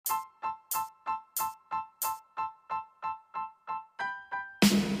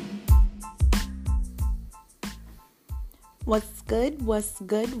What's good? What's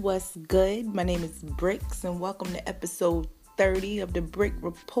good? What's good? My name is Bricks, and welcome to episode 30 of the Brick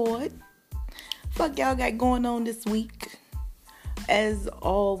Report. Fuck y'all got going on this week. As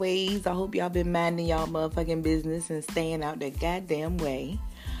always, I hope y'all been minding y'all motherfucking business and staying out that goddamn way.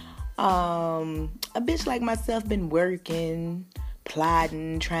 A bitch like myself been working,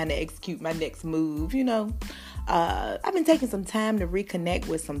 plotting, trying to execute my next move, I've been taking some time to reconnect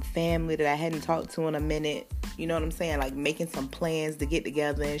with some family that I hadn't talked to in a minute. You know what I'm saying? Like making some plans to get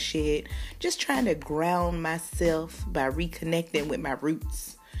together and shit. Just trying to ground myself by reconnecting with my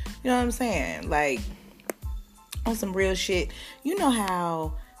roots. You know what I'm saying? Like on some real shit. You know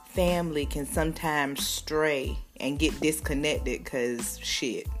how family can sometimes stray and get disconnected because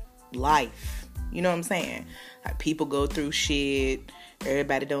shit, life. You know what I'm saying? Like people go through shit.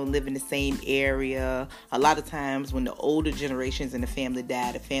 Everybody don't live in the same area. A lot of times when the older generations in the family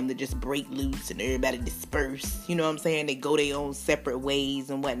die, the family just break loose and everybody disperse. You know what I'm saying? They go their own separate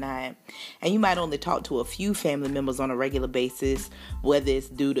ways and whatnot. And you might only talk to a few family members on a regular basis, whether it's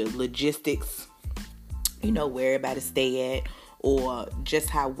due to logistics, where everybody stay at, or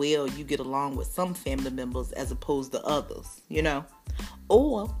just how well you get along with some family members as opposed to others,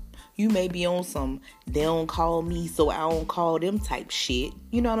 Or you may be on some they don't call me so I don't call them type shit.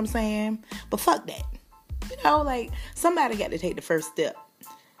 You know what I'm saying? But fuck that. Somebody got to take the first step.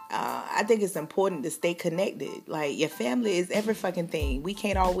 I think it's important to stay connected. Like, your family is every fucking thing. We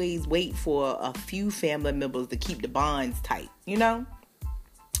can't always wait for a few family members to keep the bonds tight, That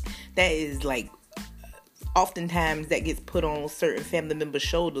is oftentimes that gets put on certain family members'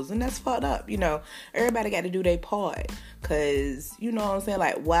 shoulders, and that's fucked up. Everybody got to do their part, cause you know what I'm saying.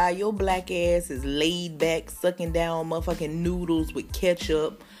 Like, while your black ass is laid back sucking down motherfucking noodles with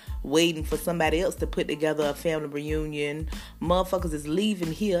ketchup, waiting for somebody else to put together a family reunion, motherfuckers is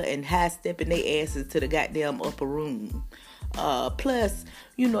leaving here and high stepping their asses to the goddamn upper room. Plus,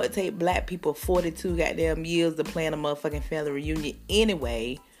 it take black people 42 goddamn years to plan a motherfucking family reunion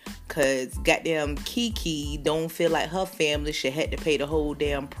anyway. Cause goddamn Kiki don't feel like her family should have to pay the whole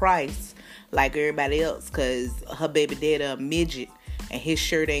damn price like everybody else, cause her baby daddy a midget and his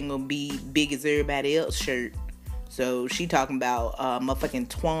shirt ain't gonna be big as everybody else's shirt. So she talking about motherfucking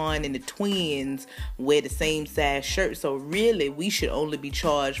Twan and the twins wear the same size shirt. So really we should only be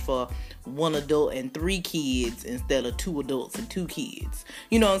charged for one adult and 3 kids instead of 2 adults and 2 kids.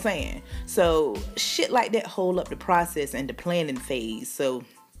 You know what I'm saying? So shit like that hold up the process and the planning phase. So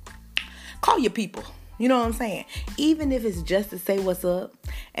call your people. You know what I'm saying? Even if it's just to say what's up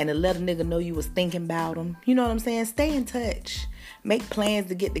and to let a nigga know you was thinking about him. You know what I'm saying? Stay in touch. Make plans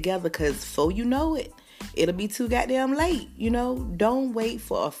to get together, because before you know it, it'll be too goddamn late. Don't wait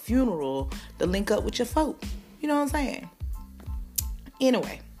for a funeral to link up with your folk. You know what I'm saying?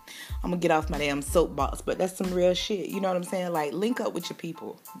 Anyway, I'm gonna get off my damn soapbox, but that's some real shit. You know what I'm saying? Like, link up with your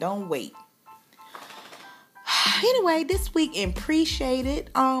people. Don't wait. Anyway, this week in Appreciated,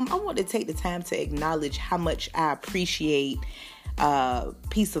 I want to take the time to acknowledge how much I appreciate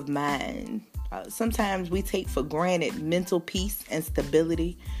peace of mind. Sometimes we take for granted mental peace and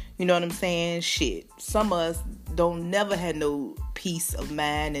stability. You know what I'm saying? Shit. Some of us don't never have no peace of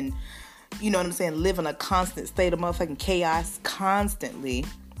mind, and you know what I'm saying, live in a constant state of motherfucking chaos constantly.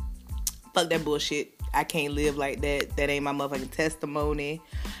 Fuck that bullshit. I can't live like that. That ain't my motherfucking testimony.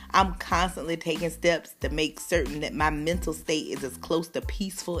 I'm constantly taking steps to make certain that my mental state is as close to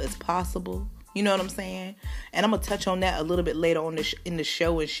peaceful as possible. You know what I'm saying? And I'm going to touch on that a little bit later on in the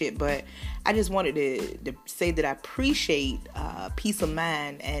show and shit. But I just wanted to say that I appreciate peace of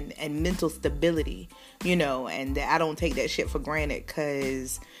mind and mental stability, and that I don't take that shit for granted,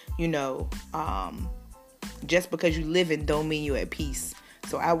 because, just because you living don't mean you're at peace.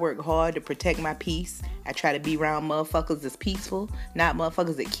 So I work hard to protect my peace. I try to be around motherfuckers that's peaceful, not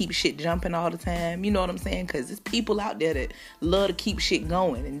motherfuckers that keep shit jumping all the time. You know what I'm saying? Because there's people out there that love to keep shit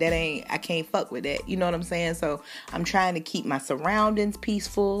going, and I can't fuck with that. You know what I'm saying? So I'm trying to keep my surroundings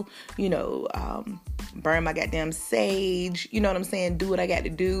peaceful, burn my goddamn sage, you know what I'm saying? Do what I got to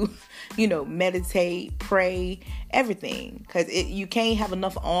do, meditate, pray, everything. Because you can't have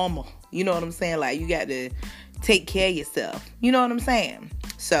enough armor. You know what I'm saying? Like, you got to take care of yourself. You know what I'm saying?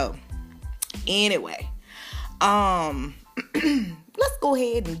 So, anyway, let's go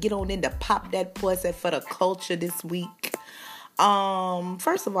ahead and get on into Pop That Pussy for the culture this week.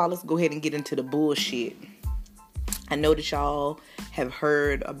 First of all, let's go ahead and get into the bullshit. I know that y'all have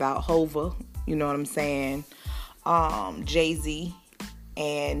heard about Hova, you know what I'm saying? Jay-Z,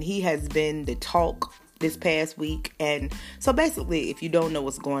 and he has been the talk this past week. And so basically, if you don't know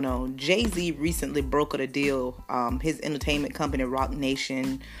what's going on, Jay-Z recently brokered a deal. His entertainment company, Roc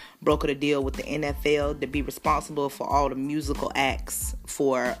Nation, brokered a deal with the NFL to be responsible for all the musical acts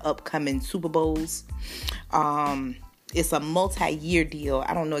for upcoming Super Bowls. It's a multi-year deal.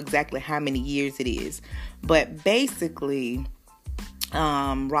 I don't know exactly how many years it is, but basically,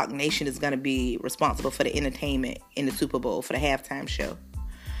 Roc Nation is going to be responsible for the entertainment in the Super Bowl for the halftime show.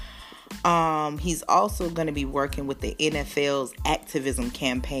 He's also going to be working with the NFL's activism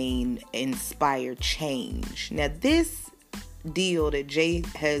campaign, Inspire Change. Now, this deal that Jay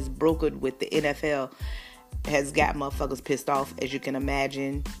has brokered with the NFL has got motherfuckers pissed off, as you can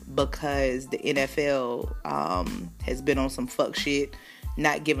imagine, because the NFL has been on some fuck shit,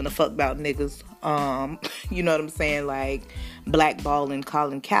 not giving a fuck about niggas. You know what I'm saying? Like blackballing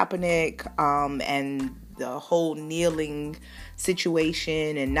Colin Kaepernick, and the whole kneeling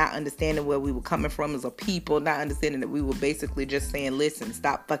situation, and not understanding where we were coming from as a people, not understanding that we were basically just saying, listen,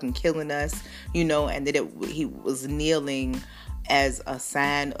 stop fucking killing us, you know, and that he was kneeling as a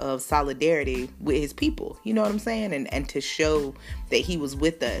sign of solidarity with his people, you know what I'm saying? And to show that he was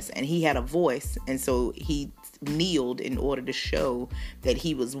with us and he had a voice. And so he kneeled in order to show that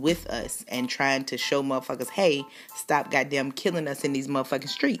he was with us and trying to show motherfuckers, hey, stop goddamn killing us in these motherfucking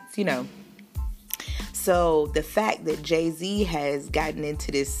streets, you know? So the fact that Jay-Z has gotten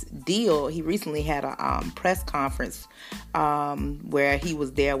into this deal, he recently had a press conference where he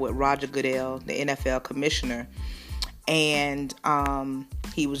was there with Roger Goodell, the NFL commissioner, and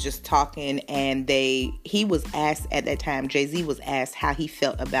he was just talking, and he was asked at that time, Jay-Z was asked how he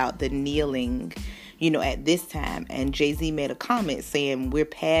felt about the kneeling, you know, at this time, and Jay-Z made a comment saying we're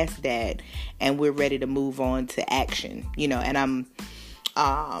past that and we're ready to move on to action, you know, and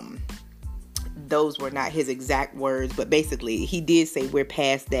those were not his exact words, but basically he did say we're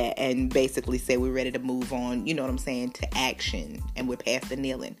past that and basically say we're ready to move on, you know what I'm saying, to action, and we're past the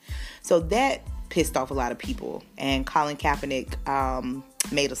kneeling. So that pissed off a lot of people, and Colin Kaepernick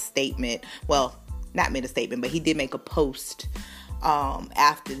made a statement. Well, not made a statement, but he did make a post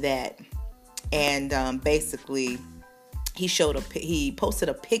after that, and basically he posted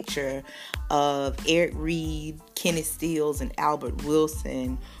a picture of Eric Reed, Kenneth Steele, and Albert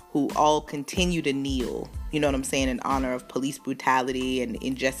Wilson, who all continue to kneel, you know what I'm saying, in honor of police brutality and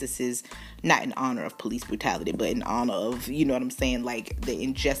injustices, not in honor of police brutality, but in honor of, you know what I'm saying, like the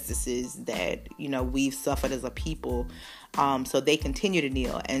injustices that, you know, we've suffered as a people. So they continue to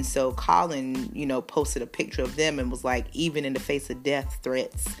kneel. And so Colin, you know, posted a picture of them and was like, even in the face of death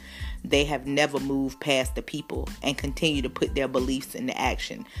threats, they have never moved past the people and continue to put their beliefs into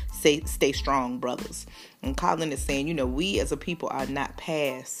action. Stay strong, brothers. And Colin is saying, you know, we as a people are not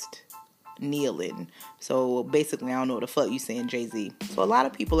past kneeling. So basically, I don't know what the fuck you saying, Jay-Z. So a lot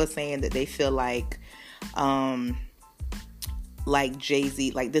of people are saying that they feel like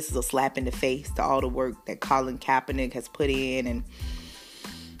Jay-Z, like this is a slap in the face to all the work that Colin Kaepernick has put in. And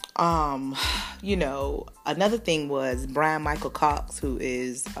you know, another thing was Brian Michael Cox, who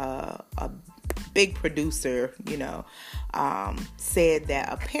is a big producer, you know, said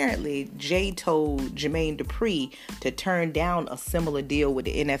that apparently Jay told Jermaine Dupri to turn down a similar deal with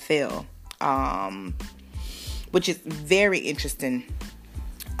the NFL, which is very interesting.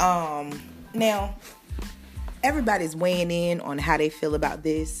 Now, everybody's weighing in on how they feel about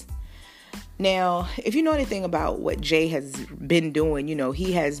this. Now, if you know anything about what Jay has been doing, you know,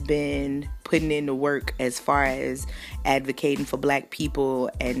 he has been putting in the work as far as advocating for black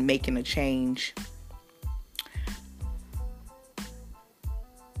people and making a change.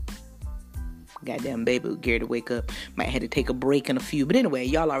 Goddamn baby was geared to wake up. Might have to take a break in a few. But anyway,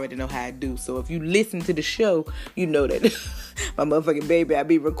 y'all already know how I do. So if you listen to the show, you know that my motherfucking baby, I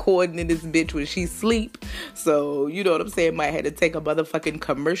be recording in this bitch when she sleep. So, you know what I'm saying? Might have to take a motherfucking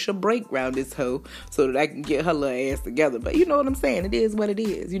commercial break around this hoe so that I can get her little ass together. But you know what I'm saying? It is what it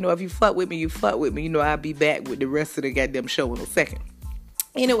is. You know, if you fuck with me, you fuck with me. You know, I'll be back with the rest of the goddamn show in a second.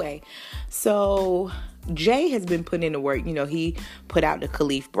 Anyway, so Jay has been putting in the work. You know, he put out the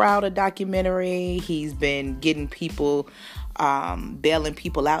Khalif Browder documentary. He's been getting people, bailing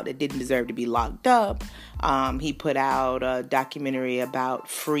people out that didn't deserve to be locked up. He put out a documentary about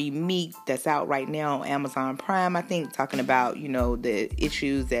Free Meek that's out right now on Amazon Prime, I think, talking about, you know, the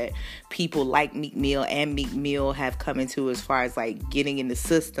issues that people like Meek Mill and Meek Mill have come into as far as like getting in the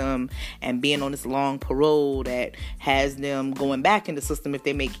system and being on this long parole that has them going back in the system if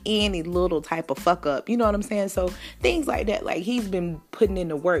they make any little type of fuck up. You know what I'm saying? So things like that, like he's been putting in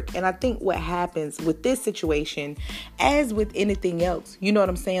the work. And I think what happens with this situation, as with anything else, you know what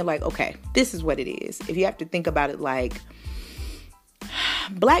I'm saying? Like, okay, this is what it is. If you have to think about it like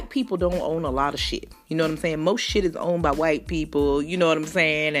black people don't own a lot of shit. You know what I'm saying? Most shit is owned by white people. You know what I'm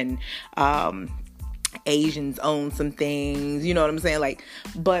saying? And Asians own some things. You know what I'm saying? Like,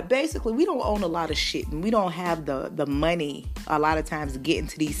 but basically, we don't own a lot of shit, and we don't have the money a lot of times to get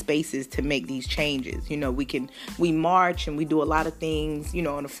into these spaces to make these changes. You know, we march and we do a lot of things, you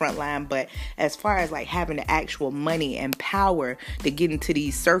know, on the front line. But as far as like having the actual money and power to get into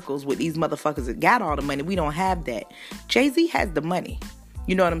these circles with these motherfuckers that got all the money, we don't have that. Jay-Z has the money.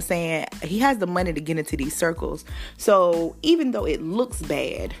 You know what I'm saying? He has the money to get into these circles. So even though it looks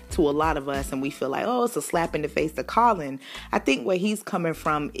bad to a lot of us and we feel like, oh, it's a slap in the face to Colin, I think where he's coming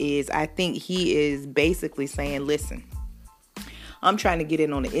from is, I think he is basically saying, listen, I'm trying to get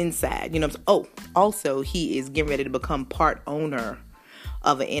in on the inside. You know what I'm saying? Oh, also, he is getting ready to become part owner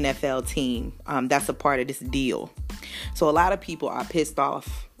of an NFL team. That's a part of this deal. So a lot of people are pissed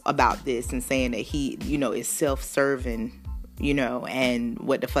off about this and saying that he, you know, is self-serving, you know, and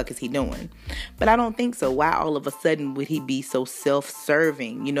what the fuck is he doing? But I don't think so. Why all of a sudden would he be so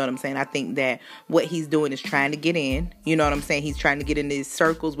self-serving? You know what I'm saying? I think that what he's doing is trying to get in. You know what I'm saying? He's trying to get in these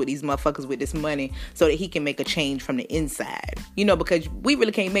circles with these motherfuckers with this money so that he can make a change from the inside. You know, because we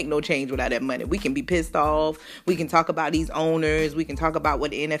really can't make no change without that money. We can be pissed off. We can talk about these owners. We can talk about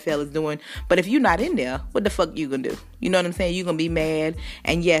what the NFL is doing. But if you're not in there, what the fuck you gonna do? You know what I'm saying? You're gonna be mad.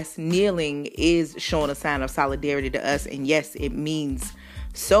 And yes, kneeling is showing a sign of solidarity to us. And yes, it means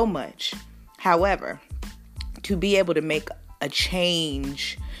so much. However, to be able to make a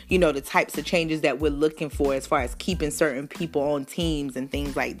change, you know, the types of changes that we're looking for as far as keeping certain people on teams and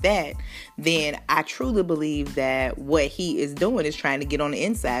things like that, then I truly believe that what he is doing is trying to get on the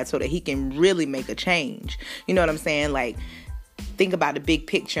inside so that he can really make a change. You know what I'm saying? Like, think about the big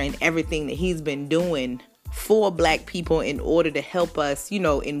picture and everything that he's been doing for black people in order to help us, you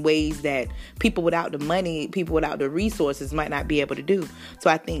know, in ways that people without the money, people without the resources might not be able to do. So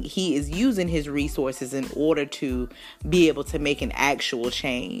I think he is using his resources in order to be able to make an actual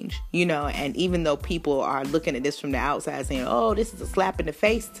change, you know. And even though people are looking at this from the outside saying, oh, this is a slap in the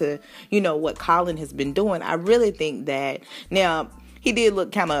face to, you know, what Colin has been doing, I really think that now, he did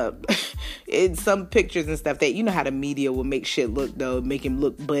look kind of, in some pictures and stuff, that you know how the media will make shit look, though, make him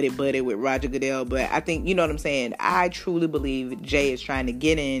look buddy with Roger Goodell. But I think, you know what I'm saying? I truly believe Jay is trying to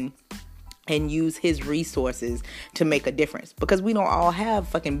get in and use his resources to make a difference. Because we don't all have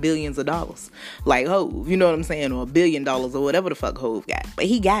fucking billions of dollars like Hove, you know what I'm saying? Or $1 billion or whatever the fuck Hove got. But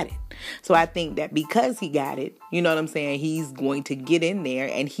he got it. So I think that because he got it, you know what I'm saying, he's going to get in there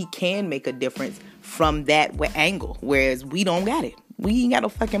and he can make a difference from that angle. Whereas we don't got it. We ain't got no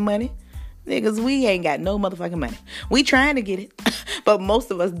fucking money. Niggas, we ain't got no motherfucking money. We trying to get it. But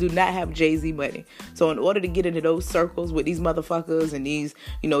most of us do not have Jay-Z money. So in order to get into those circles with these motherfuckers and these,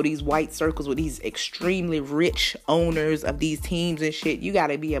 you know, these white circles with these extremely rich owners of these teams and shit, you got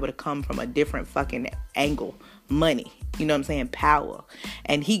to be able to come from a different fucking angle. Money. You know what I'm saying? Power.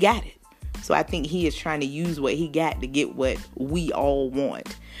 And he got it. So I think he is trying to use what he got to get what we all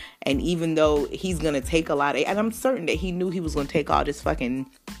want. And even though he's going to take a lot of, and I'm certain that he knew he was going to take all this fucking,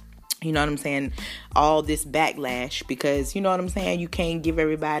 you know what I'm saying, all this backlash, because, you know what I'm saying, you can't give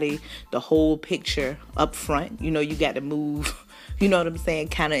everybody the whole picture up front. You know, you got to move, you know what I'm saying,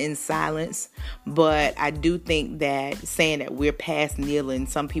 kind of in silence. But I do think that saying that we're past kneeling,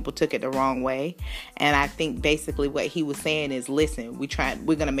 some people took it the wrong way. And I think basically what he was saying is, listen, we're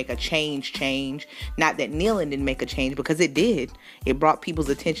going to make a change. Not that kneeling didn't make a change, because it did. It brought people's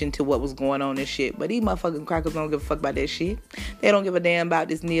attention to what was going on and shit. But these motherfucking crackers don't give a fuck about that shit. They don't give a damn about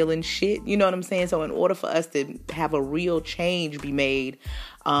this kneeling shit. You know what I'm saying? So in order for us to have a real change be made,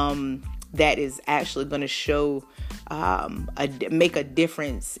 that is actually going to show, make a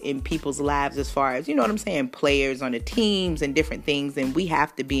difference in people's lives as far as, you know what I'm saying, players on the teams and different things. And we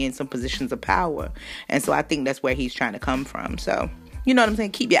have to be in some positions of power. And so I think that's where he's trying to come from. So, you know what I'm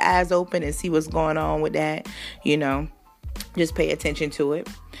saying? Keep your eyes open and see what's going on with that. You know, just pay attention to it.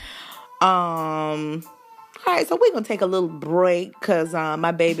 All right, so we're going to take a little break because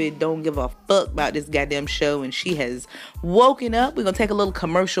my baby don't give a fuck about this goddamn show and she has woken up. We're going to take a little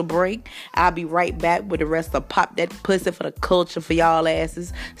commercial break. I'll be right back with the rest of Pop That Pussy for the Culture for y'all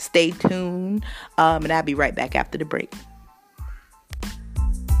asses. Stay tuned, and I'll be right back after the break.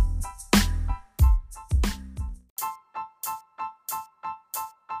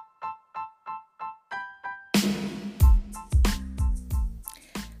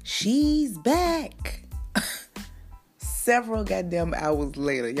 She's back. Several goddamn hours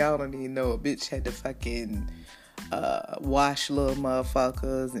later, y'all don't even know a bitch had to fucking wash little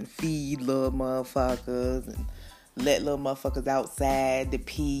motherfuckers and feed little motherfuckers and let little motherfuckers outside to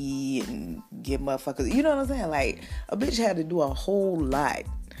pee and get motherfuckers, you know what I'm saying? Like, a bitch had to do a whole lot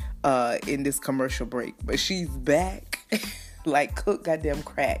in this commercial break. But she's back like cook goddamn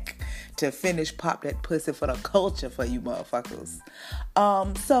crack to finish pop that pussy for the culture for you motherfuckers.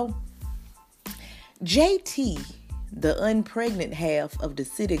 So JT, the unpregnant half of the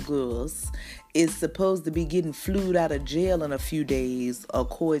City Girls, is supposed to be getting flued out of jail in a few days,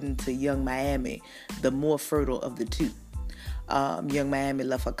 according to Young Miami, the more fertile of the two. Young Miami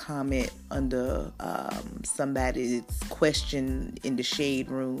left a comment under somebody's question in the shade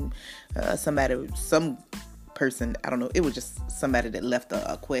room. Some person, I don't know, it was just somebody that left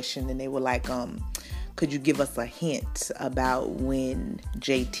a question, and they were like, could you give us a hint about when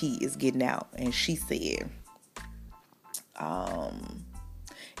JT is getting out? And she said,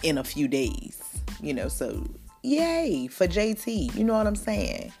 in a few days, so yay for JT, you know what I'm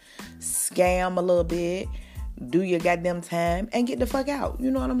saying? Scam a little bit, do your goddamn time, and get the fuck out,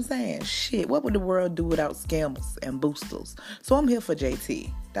 you know what I'm saying? Shit, what would the world do without scammers and boosters? So I'm here for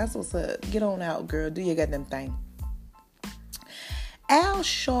JT. That's what's up. Get on out, girl, do your goddamn thing. Al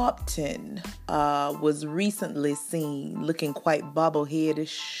Sharpton was recently seen looking quite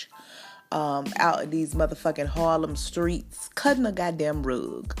bobbleheadish out in these motherfucking Harlem streets, cutting a goddamn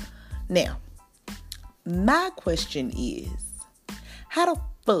rug. Now, my question is, how the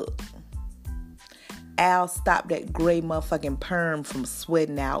fuck Al stopped that gray motherfucking perm from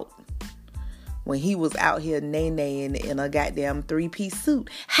sweating out when he was out here nay-naying in a goddamn 3-piece suit?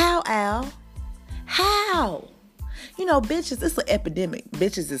 How, Al? How? Bitches, it's an epidemic.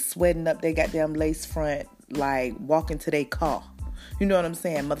 Bitches is sweating up they goddamn lace front, like walking to their car. You know what I'm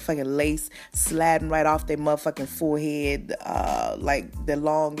saying? Motherfucking lace sliding right off their motherfucking forehead, like the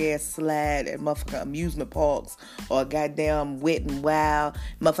long ass slide at motherfucking amusement parks or goddamn Wet and Wild.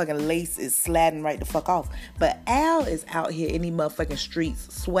 Motherfucking lace is sliding right the fuck off. But Al is out here in these motherfucking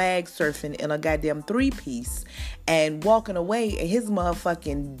streets swag surfing in a goddamn 3-piece and walking away, and his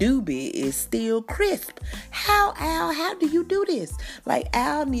motherfucking doobie is still crisp. How, Al? How do you do this? Like,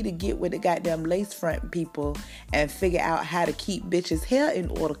 Al need to get with the goddamn lace front people and figure out how to keep bitches' hair in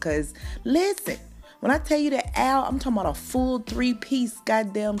order. Cause listen, when I tell you that Al, I'm talking about a full 3-piece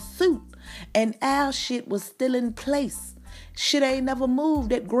goddamn suit, and Al shit was still in place. Shit ain't never moved.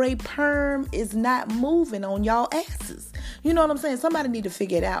 That gray perm is not moving on y'all asses. You know what I'm saying? Somebody need to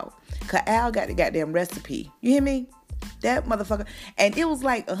figure it out. Cause Al got the goddamn recipe. You hear me? That motherfucker. And it was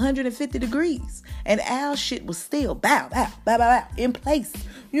like 150 degrees. And Al shit was still bow, in place.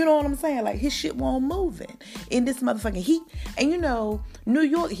 You know what I'm saying? Like, his shit won't moving in this motherfucking heat. And New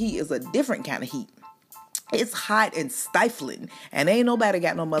York heat is a different kind of heat. It's hot and stifling, and ain't nobody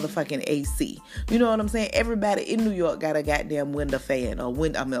got no motherfucking AC. You know what I'm saying? Everybody in New York got a goddamn window fan or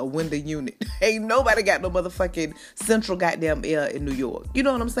a window unit. Ain't nobody got no motherfucking central goddamn air in New York. You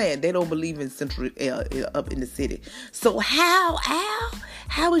know what I'm saying? They don't believe in central air up in the city. So how, Al?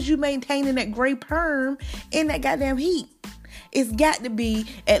 How is you maintaining that gray perm in that goddamn heat? It's got to be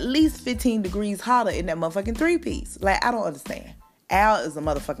at least 15 degrees hotter in that motherfucking 3-piece. Like, I don't understand. Al is a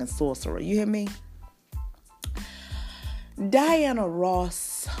motherfucking sorcerer. You hear me? Diana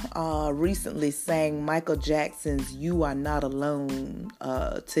Ross recently sang Michael Jackson's You Are Not Alone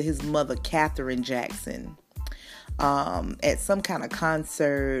to his mother, Katherine Jackson, at some kind of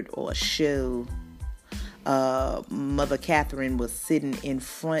concert or show. Mother Katherine was sitting in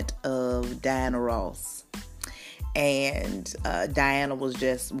front of Diana Ross, and Diana was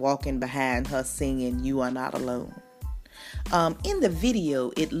just walking behind her singing You Are Not Alone. In the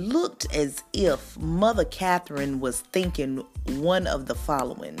video, it looked as if Mother Catherine was thinking one of the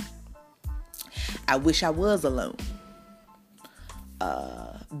following: I wish I was alone.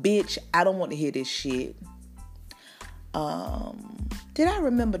 Bitch, I don't want to hear this shit. Did I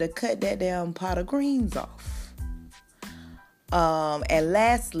remember to cut that damn pot of greens off? And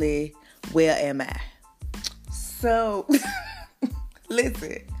lastly, where am I? So,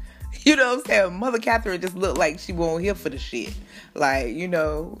 listen. You know what I'm saying? Mother Catherine just looked like she wasn't here for the shit. Like,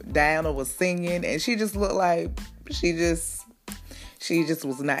 Diana was singing, and she just looked like she just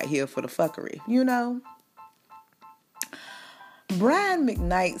was not here for the fuckery, Brian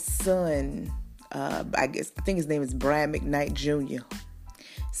McKnight's son, I think his name is Brian McKnight Jr.,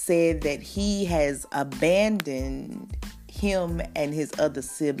 said that he has abandoned him and his other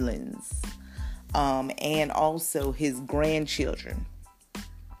siblings, and also his grandchildren.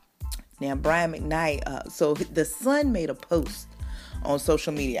 Now, Brian McKnight, so the son made a post on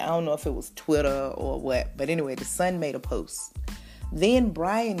social media. I don't know if it was Twitter or what, but anyway, the son made a post. Then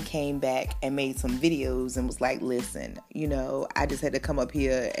Brian came back and made some videos and was like, listen, I just had to come up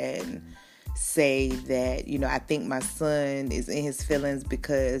here and say that, I think my son is in his feelings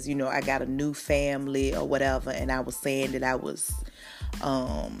because, I got a new family or whatever. And I was saying that I was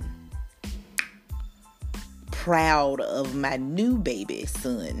proud of my new baby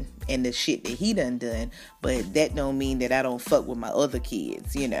son and the shit that he done. But that don't mean that I don't fuck with my other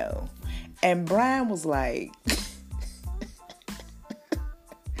kids, And Brian was like,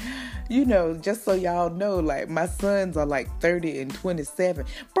 just so y'all know, like, my sons are like 30 and 27.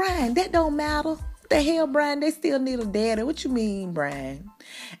 Brian, that don't matter. The hell, Brian, they still need a daddy. What you mean, Brian?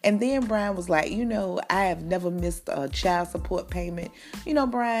 And then Brian was like, I have never missed a child support payment.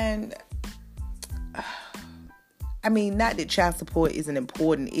 Brian, I mean, not that child support isn't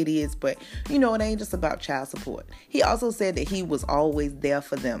important. It is, but, it ain't just about child support. He also said that he was always there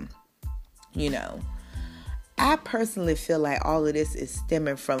for them, I personally feel like all of this is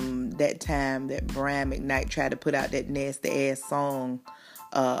stemming from that time that Brian McKnight tried to put out that nasty ass song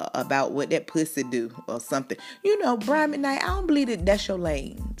about what that pussy do or something. Brian McKnight, I don't believe that that's your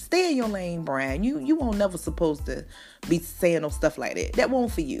lane. Stay in your lane, Brian. You won't never supposed to be saying no stuff like that. That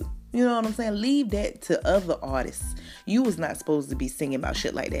won't for you. You know what I'm saying? Leave that to other artists. You was not supposed to be singing about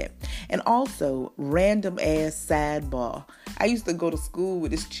shit like that. And also, random ass sidebar. I used to go to school with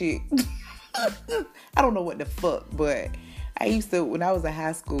this chick. I don't know what the fuck, but I used to, when I was in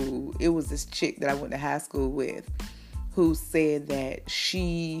high school, it was this chick that I went to high school with who said that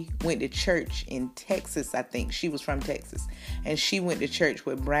she went to church in Texas. I think she was from Texas, and she went to church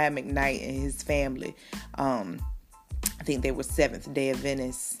with Brian McKnight and his family. I think they were Seventh-day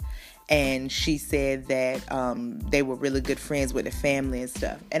Adventists. And she said that they were really good friends with the family and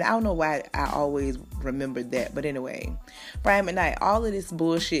stuff. And I don't know why I always remembered that. But anyway, Brian McKnight, all of this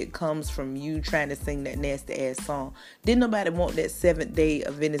bullshit comes from you trying to sing that nasty ass song. Didn't nobody want that Seventh-day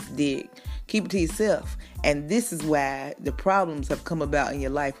Adventist dick. Keep it to yourself. And this is why the problems have come about in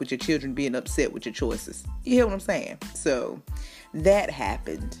your life with your children being upset with your choices. You hear what I'm saying? So that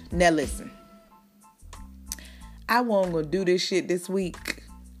happened. Now listen. I wasn't going to do this shit this week.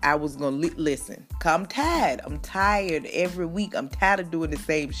 I was going to listen. Cause I'm tired. I'm tired every week. I'm tired of doing the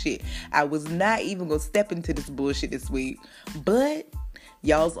same shit. I was not even going to step into this bullshit this week. But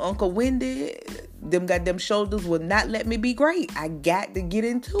y'all's Uncle Wendy, them goddamn shoulders will not let me be great. I got to get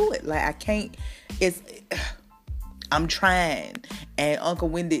into it. Like, I can't. I'm trying. And Uncle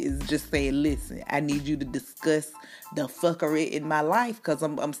Wendy is just saying, listen, I need you to discuss the fuckery in my life. Because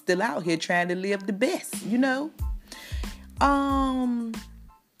I'm still out here trying to live the best,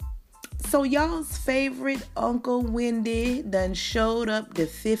 So y'all's favorite Uncle Wendy done showed up the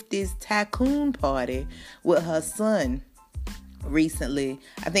 50s tycoon party with her son recently.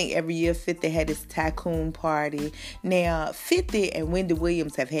 I think every year 50 had this tycoon party. Now 50 and Wendy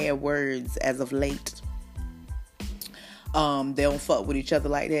Williams have had words as of late. They don't fuck with each other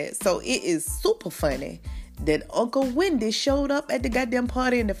like that. So it is super funny that Uncle Wendy showed up at the goddamn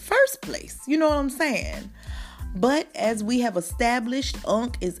party in the first place. You know what I'm saying? But as we have established,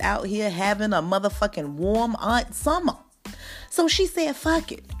 Unc is out here having a motherfucking warm aunt summer. So she said,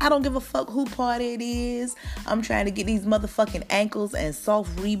 fuck it. I don't give a fuck who party it is. I'm trying to get these motherfucking ankles and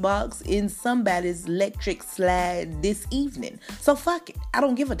soft Reeboks in somebody's electric slide this evening. So fuck it. I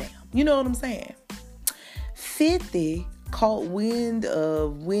don't give a damn. You know what I'm saying? 50 caught wind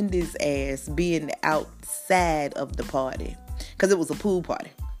of Wendy's ass being outside of the party. Because it was a pool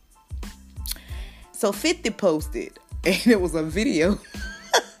party. So 50 posted, and it was a video.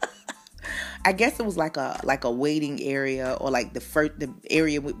 I guess it was like a waiting area, or like the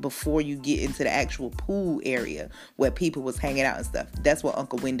area before you get into the actual pool area where people was hanging out and stuff. That's what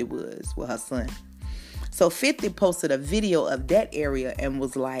Uncle Wendy was with her son. So 50 posted a video of that area and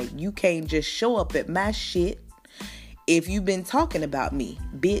was like, you can't just show up at my shit if you've been talking about me.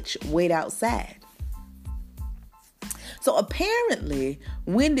 Bitch, wait outside. So apparently,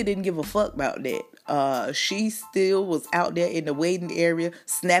 Wendy didn't give a fuck about that. She still was out there in the waiting area,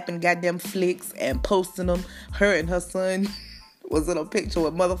 snapping goddamn flicks and posting them. Her and her son was in a picture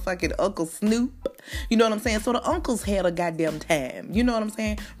with motherfucking Uncle Snoop. You know what I'm saying? So the uncles had a goddamn time. You know what I'm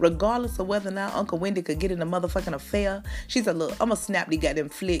saying? Regardless of whether or not Uncle Wendy could get in a motherfucking affair, she said, look, I'm going to snap these goddamn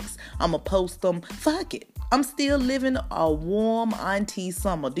flicks. I'm going to post them. Fuck it. I'm still living a warm auntie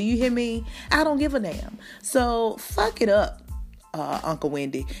summer. Do you hear me? I don't give a damn. So fuck it up, Uncle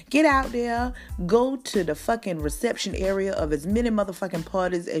Wendy. Get out there. Go to the fucking reception area of as many motherfucking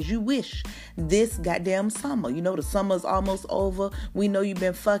parties as you wish this goddamn summer. You know the summer's almost over. We know you've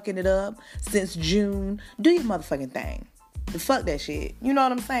been fucking it up since June. Do your motherfucking thing. Fuck that shit. You know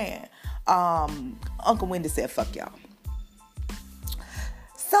what I'm saying? Uncle Wendy said fuck y'all.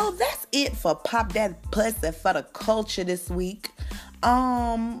 So that's it for Pop That Pussy for the culture this week.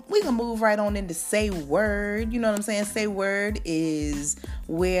 We can move right on into Say Word. You know what I'm saying? Say Word is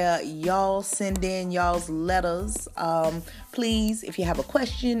where y'all send in y'all's letters. Please, if you have a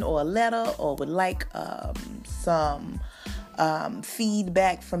question or a letter or would like some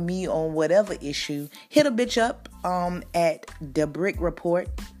feedback from me on whatever issue, hit a bitch up at the Brick Report.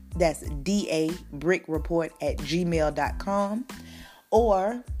 That's dabrickreport@gmail.com.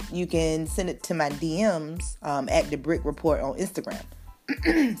 Or you can send it to my DMs at the Brick Report on Instagram.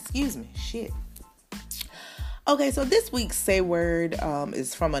 Excuse me. Shit. Okay, so this week's Say Word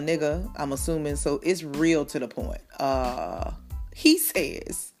is from a nigga, I'm assuming, so it's real to the point. He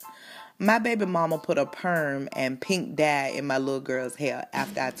says, my baby mama put a perm and pink dye in my little girl's hair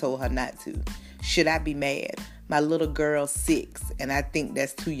after I told her not to. Should I be mad? My little girl's 6, and I think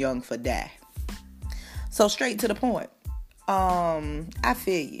that's too young for dye. So straight to the point. I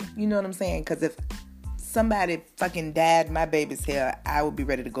feel you. You know what I'm saying? Because if somebody fucking dyed my baby's hair, I would be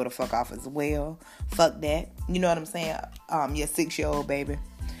ready to go the fuck off as well. Fuck that. You know what I'm saying? Your 6-year-old baby.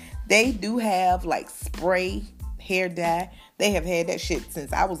 They do have like spray hair dye. They have had that shit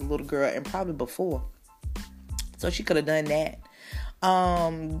since I was a little girl and probably before. So she could have done that.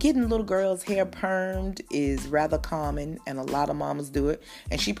 Getting little girls' hair permed is rather common, and a lot of mamas do it.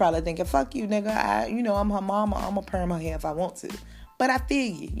 And she probably thinking, "Fuck you, nigga. I'm her mama. I'ma perm her hair if I want to." But I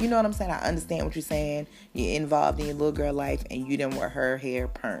feel you. You know what I'm saying? I understand what you're saying. You're involved in your little girl life, and you didn't want her hair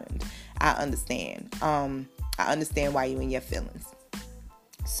permed. I understand. I understand why you in your feelings.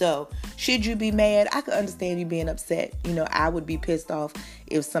 So, should you be mad? I could understand you being upset. You know, I would be pissed off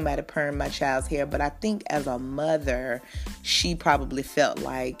if somebody permed my child's hair. But I think as a mother, she probably felt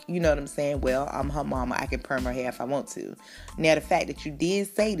like, you know what I'm saying? Well, I'm her mama. I can perm her hair if I want to. Now, the fact that you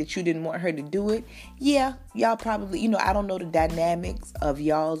did say that you didn't want her to do it, yeah, y'all probably, I don't know the dynamics of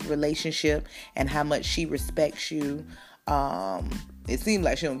y'all's relationship and how much she respects you. It seemed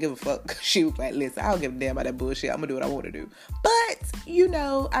like she don't give a fuck. She was like, listen, I don't give a damn about that bullshit. I'm going to do what I want to do. But,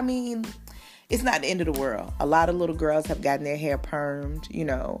 it's not the end of the world. A lot of little girls have gotten their hair permed.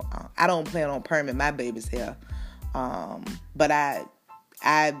 I don't plan on perming my baby's hair. But I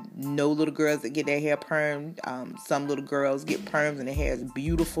know little girls that get their hair permed. Some little girls get perms and their hair is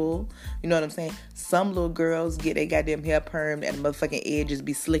beautiful. You know what I'm saying? Some little girls get their goddamn hair permed and the motherfucking edges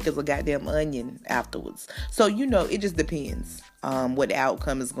be slick as a goddamn onion afterwards. So, it just depends what the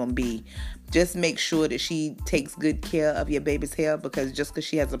outcome is going to be. Just make sure that she takes good care of your baby's hair, because just because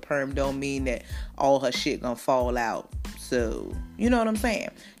she has a perm don't mean that all her shit going to fall out. So, you know what I'm saying?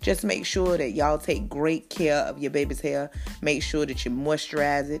 Just make sure that y'all take great care of your baby's hair. Make sure that you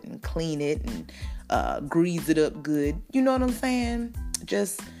moisturize it and clean it and grease it up good. You know what I'm saying?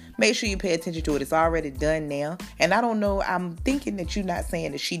 Just make sure you pay attention to it. It's already done now. And I don't know, I'm thinking that you're not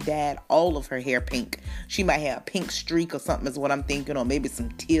saying that she dyed all of her hair pink. She might have a pink streak or something is what I'm thinking, or maybe some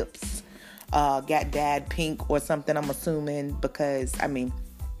tips got dyed pink or something, I'm assuming, because,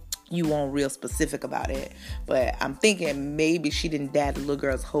 you weren't real specific about it. But I'm thinking maybe she didn't dye the little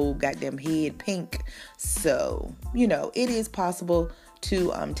girl's whole goddamn head pink. So, it is possible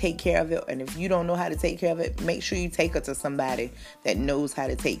to take care of it. And if you don't know how to take care of it, make sure you take her to somebody that knows how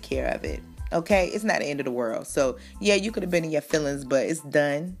to take care of it. Okay? It's not the end of the world. So, yeah, you could have been in your feelings, but it's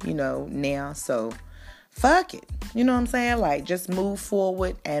done, now. So, fuck it. You know what I'm saying? Like, just move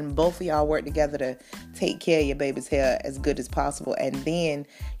forward and both of y'all work together to take care of your baby's hair as good as possible. And then,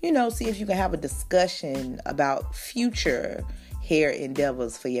 see if you can have a discussion about future hair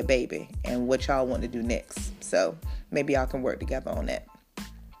endeavors for your baby and what y'all want to do next. So, maybe y'all can work together on that.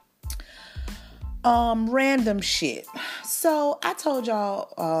 Random shit. So, I told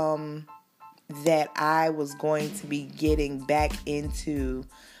y'all that I was going to be getting back into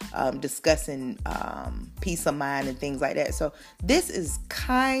discussing peace of mind and things like that. So this is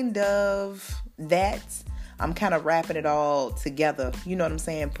kind of that. I'm kind of wrapping it all together. You know what I'm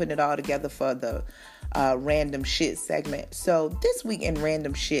saying? Putting it all together for the random shit segment. So this week in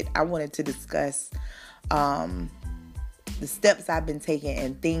random shit, I wanted to discuss the steps I've been taking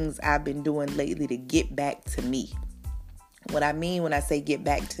and things I've been doing lately to get back to me. What I mean when I say get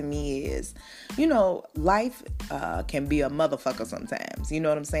back to me is, life can be a motherfucker sometimes. You know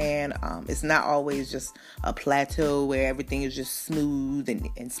what I'm saying? It's not always just a plateau where everything is just smooth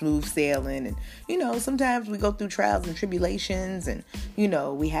and smooth sailing. And, sometimes we go through trials and tribulations and,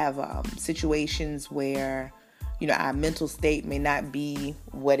 we have situations where, our mental state may not be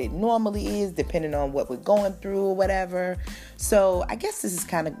what it normally is, depending on what we're going through or whatever. So I guess this is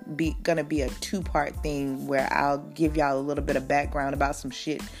kind of gonna be a 2-part thing where I'll give y'all a little bit of background about some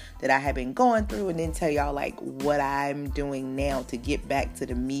shit that I have been going through, and then tell y'all like what I'm doing now to get back to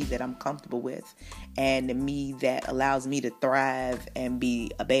the me that I'm comfortable with. and the me that allows me to thrive and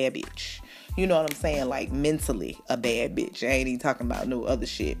be a bad bitch. You know what I'm saying? Like mentally a bad bitch. I ain't even talking about no other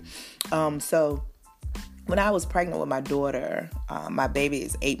shit. So when I was pregnant with my daughter, my baby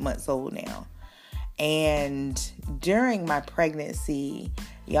is 8 months old now. And during my pregnancy,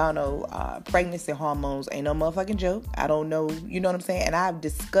 y'all know pregnancy hormones ain't no motherfucking joke. I don't know, you know what I'm saying? And I've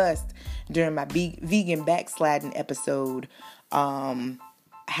discussed during my vegan backsliding episode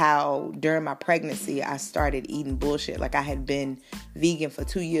how during my pregnancy I started eating bullshit. Like I had been vegan for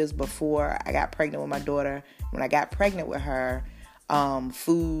 2 years before I got pregnant with my daughter. When I got pregnant with her,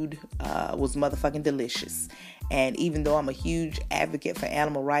 food was motherfucking delicious. And even though I'm a huge advocate for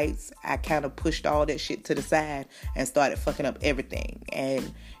animal rights, I kind of pushed all that shit to the side and started fucking up everything.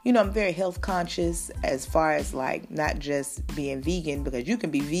 And, you know, I'm very health conscious as far as like not just being vegan, because you can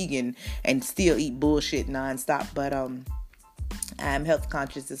be vegan and still eat bullshit nonstop. But I'm health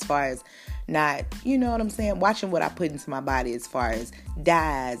conscious as far as not, you know what I'm saying, watching what I put into my body as far as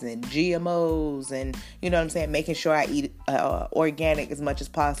dyes and GMOs and, you know what I'm saying, making sure I eat organic as much as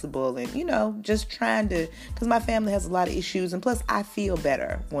possible and, you know, just trying to, because my family has a lot of issues and plus I feel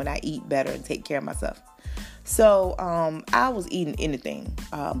better when I eat better and take care of myself. So I was eating anything,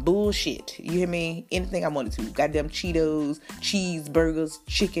 bullshit, you hear me, anything I wanted to, goddamn Cheetos, cheeseburgers,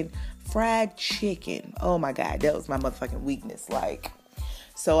 chicken, fried chicken. Oh my God, that was my motherfucking weakness. Like,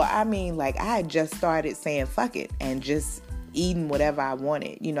 so I mean, like I had just started saying fuck it and just eating whatever I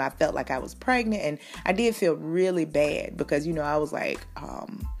wanted. You know, I felt like I was pregnant and I did feel really bad because, you know, I was like,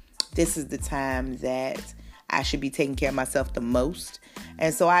 this is the time that I should be taking care of myself the most.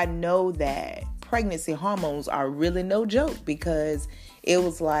 And so I know that pregnancy hormones are really no joke because it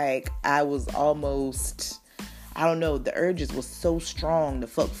was like I was almost, I don't know, the urges was so strong to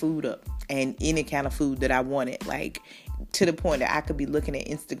fuck food up and any kind of food that I wanted, like to the point that I could be looking at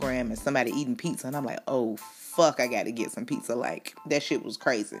Instagram and somebody eating pizza and I'm like, oh fuck, I gotta get some pizza. Like that shit was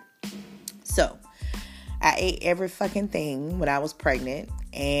crazy. So I ate every fucking thing when I was pregnant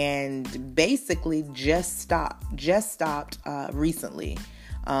and basically just stopped recently.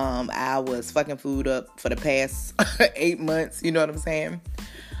 I was fucking food up for the past 8 months, you know what I'm saying?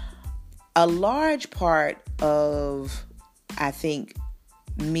 A large part of, I think,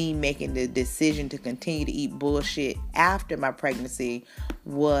 me making the decision to continue to eat bullshit after my pregnancy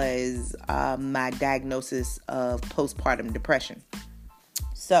was my diagnosis of postpartum depression.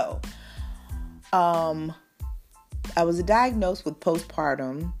 So, I was diagnosed with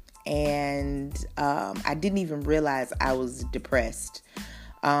postpartum and I didn't even realize I was depressed.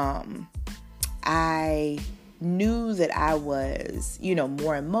 I knew that I was, you know,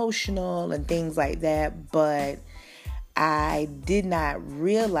 more emotional and things like that, but I did not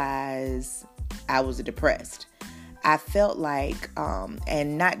realize I was depressed. I felt like,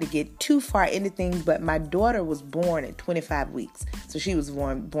 and not to get too far into things, but my daughter was born at 25 weeks. So she was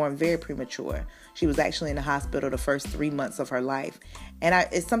born very premature. She was actually in the hospital the first 3 months of her life. And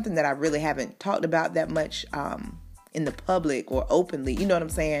it's something that I really haven't talked about that much in the public or openly, you know what I'm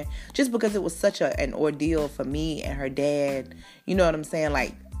saying? Just because it was such an ordeal for me and her dad, you know what I'm saying?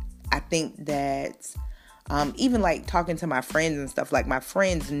 Like, I think that even like talking to my friends and stuff, like my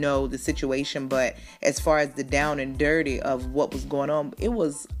friends know the situation, but as far as the down and dirty of what was going on, it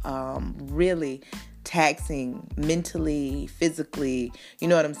was really taxing mentally, physically, you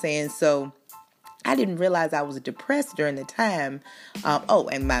know what I'm saying? So I didn't realize I was depressed during the time.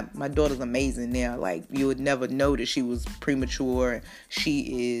 And my daughter's amazing now. Like, you would never know that she was premature.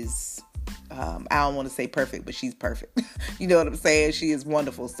 She is, I don't want to say perfect, but she's perfect. You know what I'm saying? She is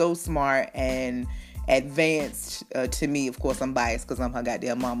wonderful. So smart and advanced to me. Of course, I'm biased because I'm her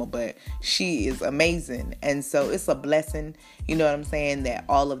goddamn mama, but she is amazing. And so it's a blessing, you know what I'm saying, that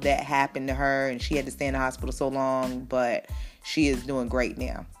all of that happened to her and she had to stay in the hospital so long, but she is doing great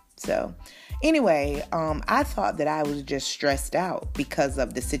now. So anyway, I thought that I was just stressed out because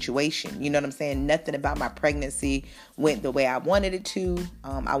of the situation. You know what I'm saying? Nothing about my pregnancy went the way I wanted it to.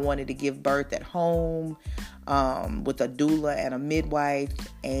 I wanted to give birth at home with a doula and a midwife.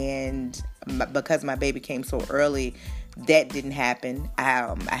 And because my baby came so early, that didn't happen.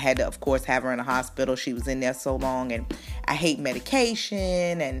 I had to, of course, have her in a hospital. She was in there so long. And I hate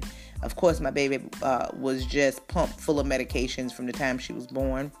medication. And, of course, my baby was just pumped full of medications from the time she was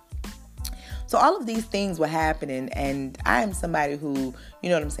born. So all of these things were happening, and I am somebody who, you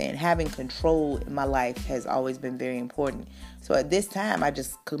know what I'm saying, having control in my life has always been very important. So at this time, I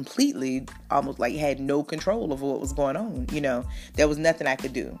just completely almost like had no control over what was going on. You know, there was nothing I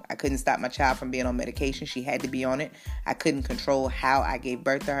could do. I couldn't stop my child from being on medication. She had to be on it. I couldn't control how I gave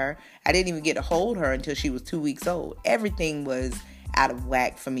birth to her. I didn't even get to hold her until she was 2 weeks old. Everything was out of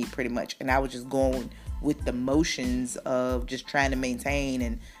whack for me pretty much. And I was just going with the motions of just trying to maintain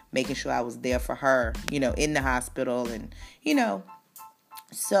and making sure I was there for her, in the hospital. And,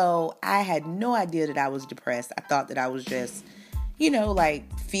 so I had no idea that I was depressed. I thought that I was just,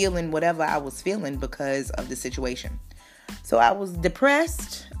 feeling whatever I was feeling because of the situation. So I was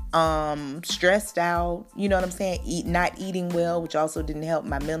depressed, stressed out, not eating well, which also didn't help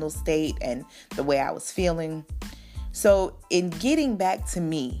my mental state and the way I was feeling. So in getting back to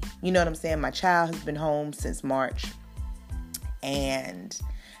me, my child has been home since March, and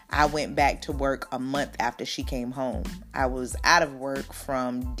I went back to work a month after she came home. I was out of work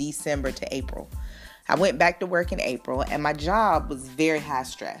from December to April. I went back to work in April, and my job was very high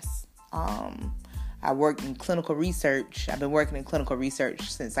stress. I worked in clinical research. I've been working in clinical research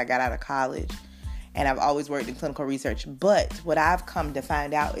since I got out of college, and I've always worked in clinical research. But what I've come to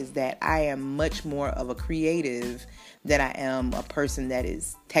find out is that I am much more of a creative than I am a person that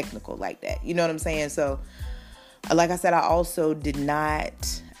is technical like that. You know what I'm saying? So, like I said, I also did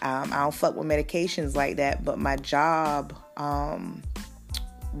not, I don't fuck with medications like that, but my job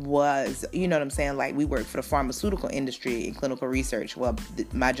was, like we work for the pharmaceutical industry in clinical research. Well,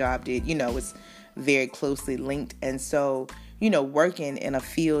 my job did, it's very closely linked. And so, working in a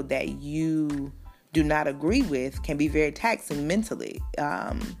field that you do not agree with can be very taxing mentally.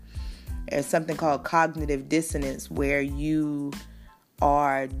 There's something called cognitive dissonance, where you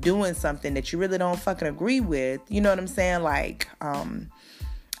are doing something that you really don't fucking agree with. You know what I'm saying? Like,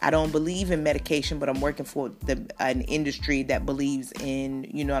 I don't believe in medication, but I'm working for an industry that believes in,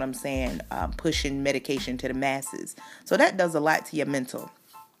 pushing medication to the masses. So that does a lot to your mental.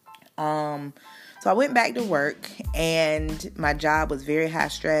 So I went back to work, and my job was very high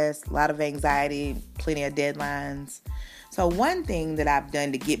stress, a lot of anxiety, plenty of deadlines. So one thing that I've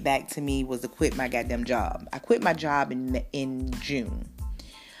done to get back to me was to quit my goddamn job. I quit my job in June.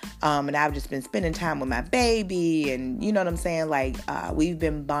 And I've just been spending time with my baby, and like, we've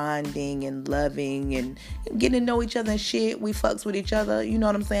been bonding and loving and getting to know each other and shit. We fucks with each other. You know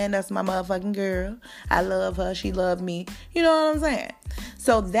what I'm saying? That's my motherfucking girl. I love her. She loved me. You know what I'm saying?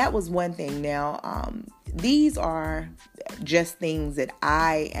 So that was one thing. Now, these are just things that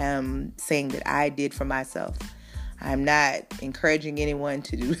I am saying that I did for myself. I'm not encouraging anyone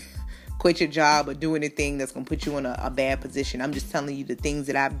to quit your job or do anything that's going to put you in a bad position. I'm just telling you the things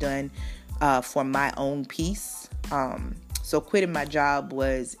that I've done for my own peace. So quitting my job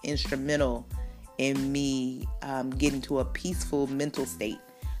was instrumental in me getting to a peaceful mental state.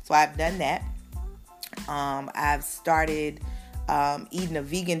 So I've done that. I've started eating a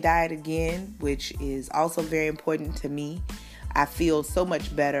vegan diet again, which is also very important to me. I feel so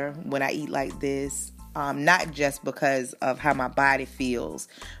much better when I eat like this. Not just because of how my body feels,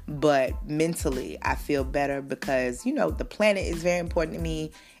 but mentally I feel better because, the planet is very important to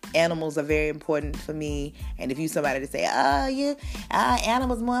me. Animals are very important for me. And if you somebody to say,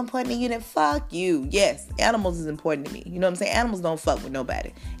 animals more important than you, then fuck you. Yes, animals is important to me. You know what I'm saying? Animals don't fuck with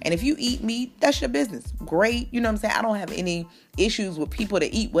nobody. And if you eat meat, that's your business. Great. You know what I'm saying? I don't have any issues with people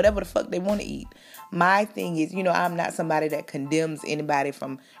that eat whatever the fuck they want to eat. My thing is, I'm not somebody that condemns anybody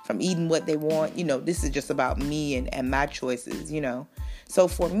from eating what they want. This is just about me and my choices, So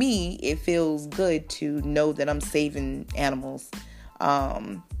for me, it feels good to know that I'm saving animals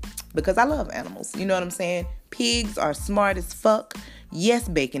because I love animals. You know what I'm saying? Pigs are smart as fuck. Yes,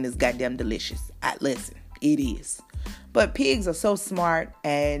 bacon is goddamn delicious. Listen, it is. But pigs are so smart,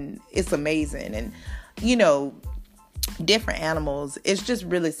 and it's amazing. And, different animals, it's just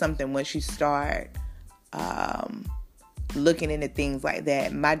really something once you start looking into things like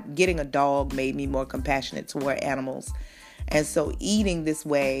that. Getting a dog made me more compassionate toward animals. And so eating this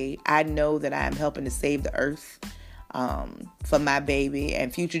way, I know that I'm helping to save the earth for my baby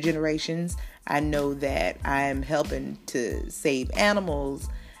and future generations. I know that I'm helping to save animals,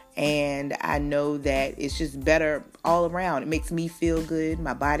 and I know that it's just better all around. It makes me feel good.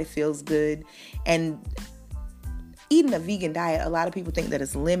 My body feels good. And eating a vegan diet, a lot of people think that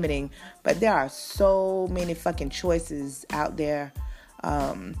it's limiting, but there are so many fucking choices out there.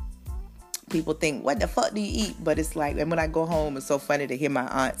 People think, what the fuck do you eat? But it's like, and when I go home, it's so funny to hear my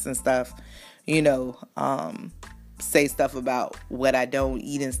aunts and stuff, say stuff about what I don't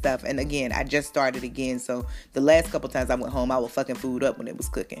eat and stuff. And again, I just started again. So the last couple times I went home, I was fucking food up when it was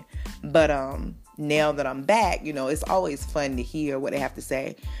cooking. But now that I'm back, it's always fun to hear what they have to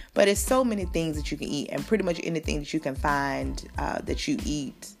say. But it's so many things that you can eat, and pretty much anything that you can find that you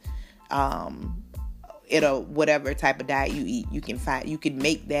eat, whatever type of diet you eat, you can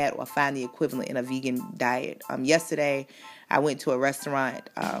make that or find the equivalent in a vegan diet. Yesterday, I went to a restaurant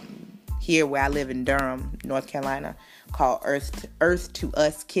here where I live in Durham, North Carolina, called Earth to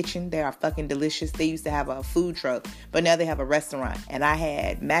Us Kitchen. They are fucking delicious. They used to have a food truck, but now they have a restaurant. And I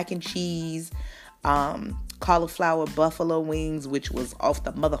had mac and cheese, cauliflower buffalo wings, which was off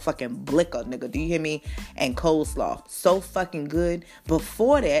the motherfucking blicker, nigga. Do you hear me? And coleslaw. So fucking good.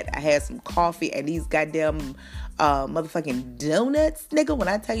 Before that, I had some coffee and these goddamn motherfucking donuts, nigga. When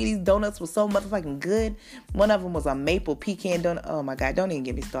I tell you these donuts were so motherfucking good, one of them was a maple pecan donut. Oh my God, don't even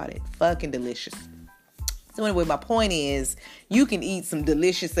get me started. Fucking delicious. So anyway, my point is, you can eat some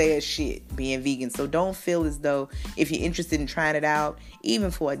delicious ass shit being vegan. So don't feel as though, if you're interested in trying it out,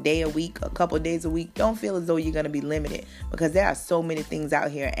 even for a day a week, a couple of days a week, don't feel as though you're going to be limited, because there are so many things out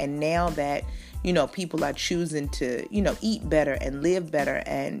here. And now that, people are choosing to, eat better and live better,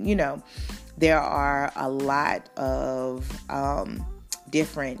 and, there are a lot of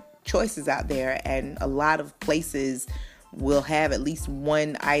different choices out there, and a lot of places will have at least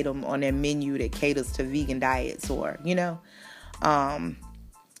one item on their menu that caters to vegan diets, or,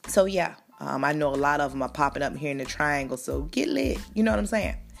 so yeah, I know a lot of them are popping up here in the Triangle, so get lit, you know what I'm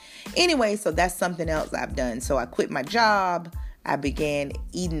saying? Anyway, so that's something else I've done. So I quit my job. I began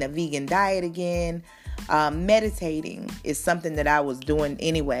eating a vegan diet again. Meditating is something that I was doing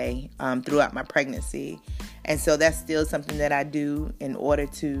anyway, throughout my pregnancy. And so that's still something that I do in order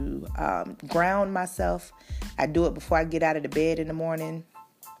to ground myself. I do it before I get out of the bed in the morning.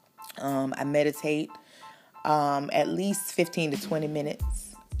 I meditate at least 15 to 20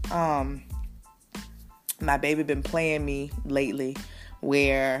 minutes. My baby been playing me lately,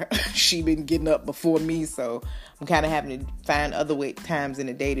 where she been getting up before me, so I'm kind of having to find other times in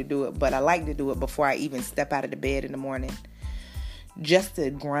the day to do it. But I like to do it before I even step out of the bed in the morning, just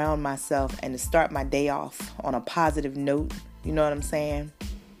to ground myself and to start my day off on a positive note. You know what I'm saying?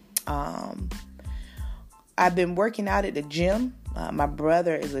 I've been working out at the gym. My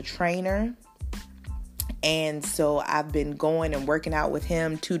brother is a trainer, and so I've been going and working out with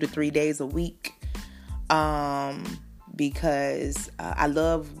him 2 to 3 days a week, because I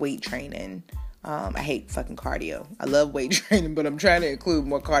love weight training. I hate fucking cardio. I love weight training, but I'm trying to include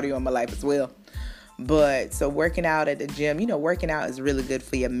more cardio in my life as well. But so working out at the gym, working out is really good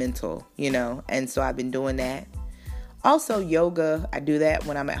for your mental, and so I've been doing that. Also yoga, I do that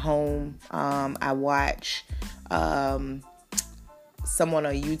when I'm at home. I watch someone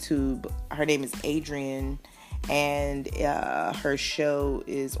on YouTube. Her name is Adrienne, and her show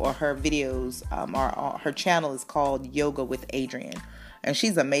is, or her videos, her channel is called Yoga with Adrienne. And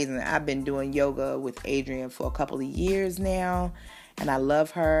she's amazing. I've been doing yoga with Adrienne for a couple of years now, and I love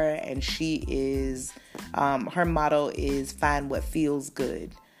her. And she is, her motto is find what feels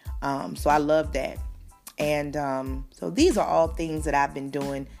good. So I love that. And so these are all things that I've been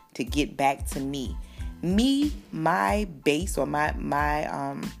doing to get back to me. My base, or my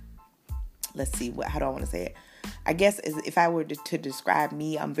let's see, how do I want to say it? I guess if I were to describe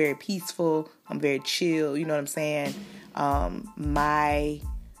me, I'm very peaceful. I'm very chill. You know what I'm saying?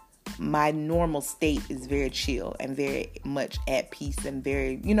 My normal state is very chill and very much at peace and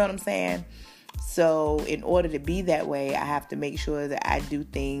very, you know what I'm saying? So in order to be that way, I have to make sure that I do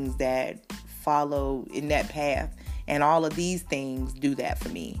things that follow in that path. And all of these things do that for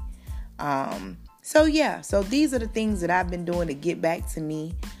me. So these are the things that I've been doing to get back to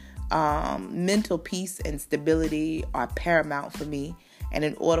me. Mental peace and stability are paramount for me. And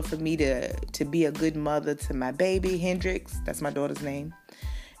in order for me to be a good mother to my baby, Hendrix, that's my daughter's name.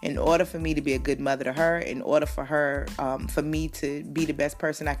 In order for me to be a good mother to her, in order for her, for me to be the best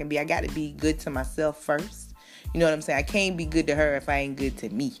person I can be, I got to be good to myself first. You know what I'm saying? I can't be good to her if I ain't good to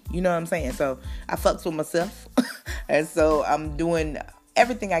me. You know what I'm saying? So I fucks with myself. And so I'm doing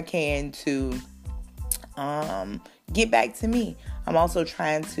everything I can to get back to me. I'm also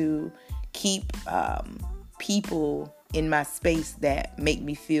trying to keep people in my space that make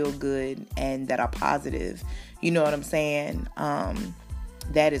me feel good and that are positive. You know what I'm saying?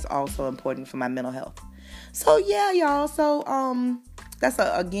 That is also important for my mental health. So yeah, y'all. So that's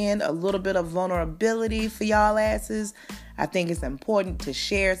again a little bit of vulnerability for y'all asses. I think it's important to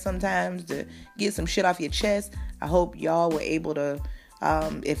share sometimes, to get some shit off your chest. I hope y'all were able to,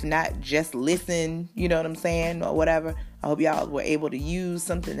 if not just listen, you know what I'm saying, or whatever. I hope y'all were able to use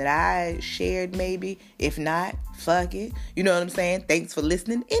something that I shared maybe. If not, fuck it. You know what I'm saying? Thanks for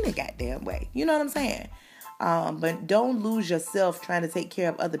listening in a goddamn way. You know what I'm saying? But don't lose yourself trying to take care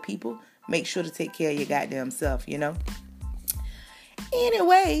of other people. Make sure to take care of your goddamn self, you know?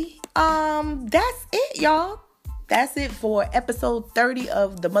 Anyway, that's it, y'all. That's it for episode 30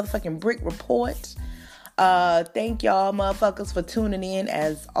 of the motherfucking Brick Report. Thank y'all motherfuckers for tuning in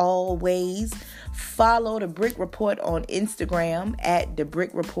as always. Follow The Brick Report on Instagram at The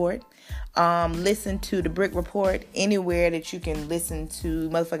Brick Report. Listen to The Brick Report anywhere that you can listen to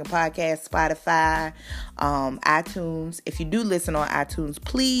motherfucking podcasts, Spotify, iTunes. If you do listen on iTunes,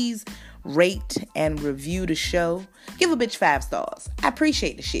 please rate and review the show. Give a bitch 5 stars. I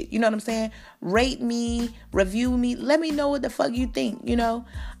appreciate the shit. You know what I'm saying? Rate me, review me. Let me know what the fuck you think, you know?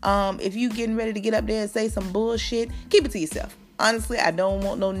 If you getting ready to get up there and say some bullshit, keep it to yourself. Honestly, I don't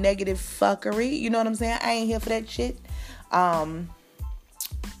want no negative fuckery. You know what I'm saying? I ain't here for that shit.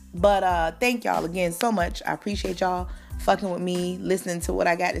 But thank y'all again so much. I appreciate y'all fucking with me, listening to what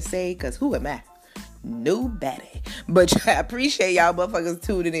I got to say, because who am I? Nobody. But I appreciate y'all motherfuckers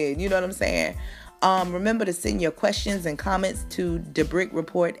tuning in. You know what I'm saying? Remember to send your questions and comments to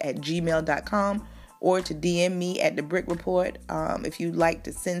thebrickreport@gmail.com or to DM me at thebrickreport if you'd like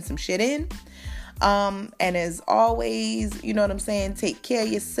to send some shit in. And as always, you know what I'm saying? Take care of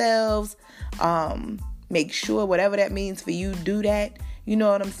yourselves. Make sure whatever that means for you, do that. You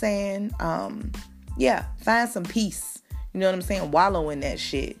know what I'm saying? Yeah, find some peace. You know what I'm saying? Wallow in that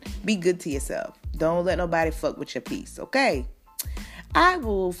shit. Be good to yourself. Don't let nobody fuck with your peace, okay? I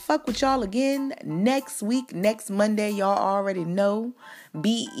will fuck with y'all again next week, next Monday. Y'all already know.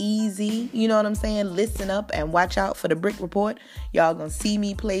 Be easy. You know what I'm saying? Listen up and watch out for The Brick Report. Y'all gonna see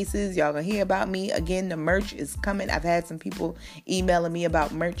me places. Y'all gonna hear about me. Again, the merch is coming. I've had some people emailing me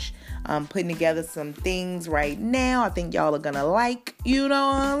about merch. I'm putting together some things right now. I think y'all are gonna like. You know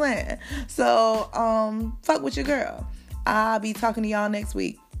what I'm saying? So, fuck with your girl. I'll be talking to y'all next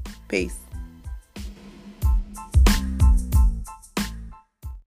week. Peace.